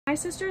My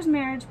Sister's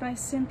Marriage by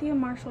Cynthia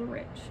Marshall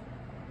Rich.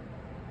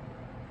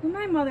 When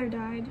my mother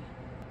died,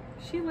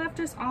 she left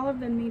us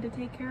Olive and me to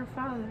take care of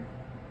Father.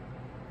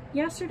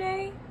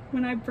 Yesterday,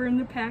 when I burned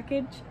the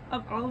package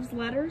of Olive's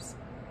letters,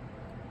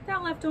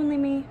 that left only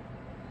me.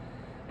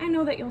 I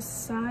know that you'll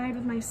side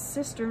with my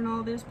sister in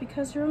all this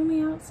because you're only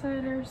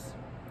outsiders,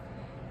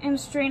 and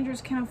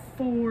strangers can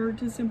afford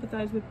to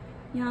sympathize with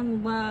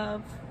young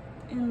love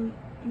and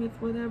with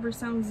whatever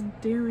sounds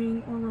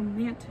daring or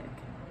romantic,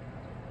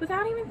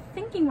 without even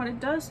thinking what it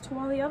does to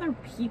all the other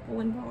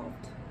people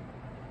involved.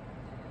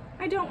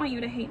 I don't want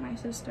you to hate my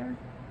sister.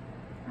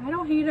 I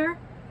don't hate her.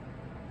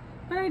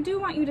 But I do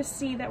want you to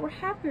see that we're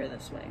happier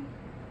this way,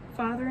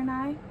 Father and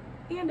I,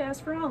 and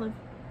as for Olive,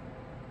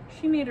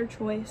 she made her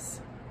choice.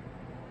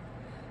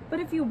 But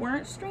if you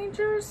weren't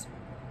strangers,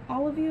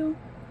 all of you,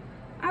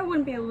 I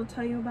wouldn't be able to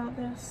tell you about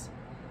this.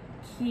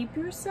 Keep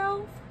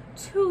yourself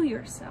to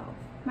yourself,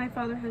 my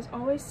father has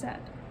always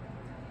said.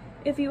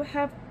 If you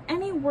have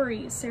any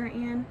worries, Sarah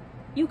Ann,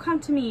 you come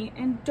to me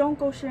and don't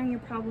go sharing your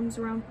problems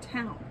around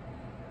town.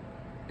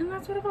 And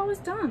that's what I've always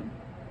done.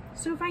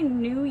 So if I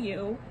knew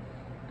you,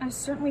 I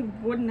certainly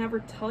would never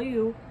tell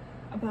you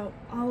about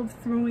Olive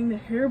throwing the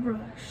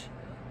hairbrush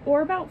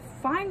or about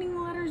finding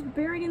the letters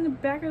buried in the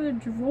back of the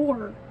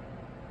drawer.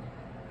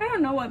 I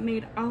don't know what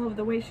made Olive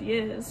the way she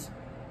is.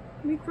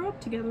 We grew up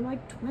together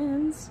like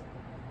twins.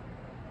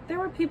 There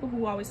were people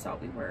who always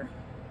thought we were.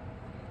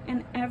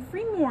 And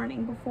every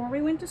morning before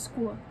we went to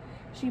school,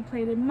 she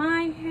plaited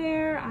my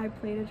hair, I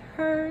plaited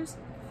hers,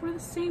 for the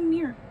same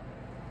mirror,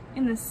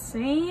 in the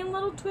same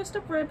little twist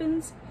of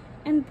ribbons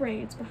and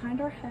braids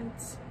behind our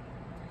heads.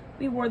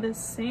 We wore the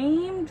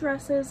same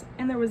dresses,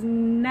 and there was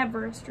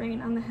never a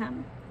strain on the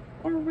hem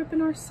or a rip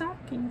in our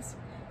stockings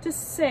to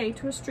say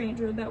to a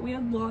stranger that we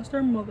had lost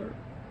our mother.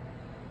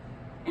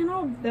 And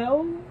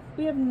although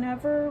we have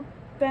never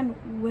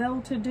been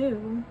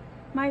well-to-do,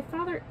 my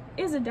father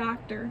is a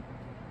doctor,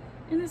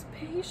 and his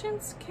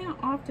patients can't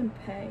often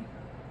pay.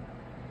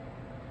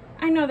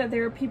 I know that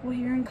there are people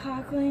here in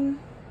Cockling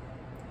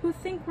who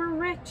think we're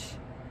rich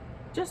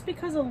just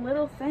because of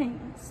little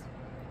things,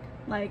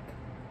 like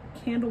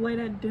candlelight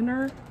at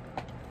dinner,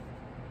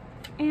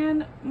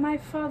 and my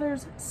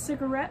father's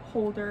cigarette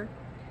holder,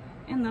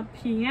 and the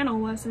piano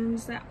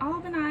lessons that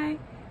Olive and I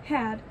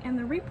had, and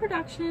the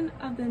reproduction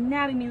of the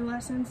anatomy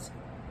lessons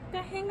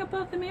that hang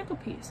above the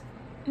mantelpiece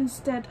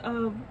instead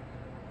of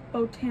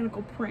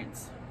botanical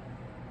prints.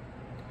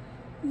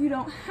 You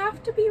don't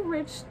have to be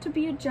rich to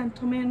be a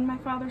gentleman, my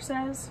father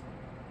says,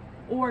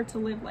 or to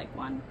live like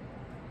one.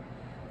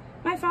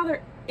 My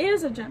father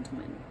is a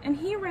gentleman, and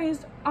he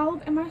raised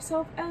Olive and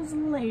myself as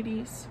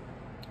ladies.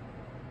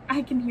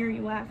 I can hear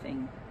you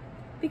laughing,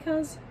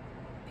 because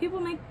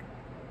people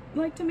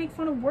like to make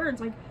fun of words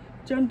like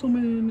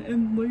gentleman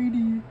and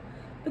lady,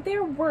 but they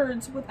are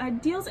words with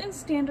ideals and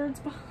standards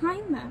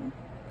behind them,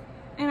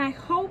 and I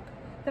hope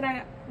that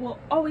I will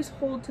always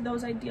hold to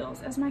those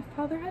ideals as my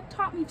father had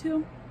taught me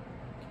to.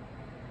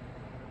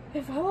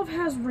 If Olive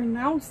has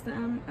renounced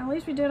them, at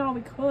least we did all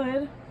we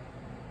could.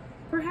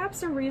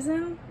 Perhaps the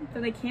reason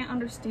that I can't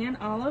understand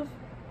Olive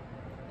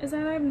is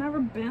that I've never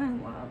been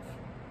in love.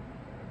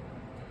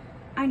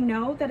 I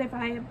know that if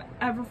I have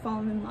ever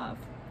fallen in love,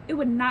 it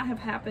would not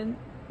have happened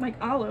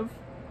like Olive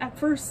at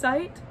first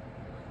sight,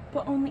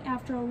 but only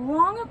after a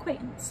long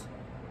acquaintance.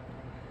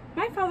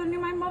 My father knew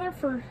my mother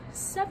for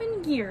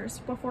 7 years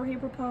before he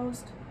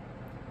proposed.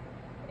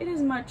 It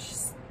is much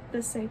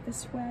the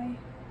safest way.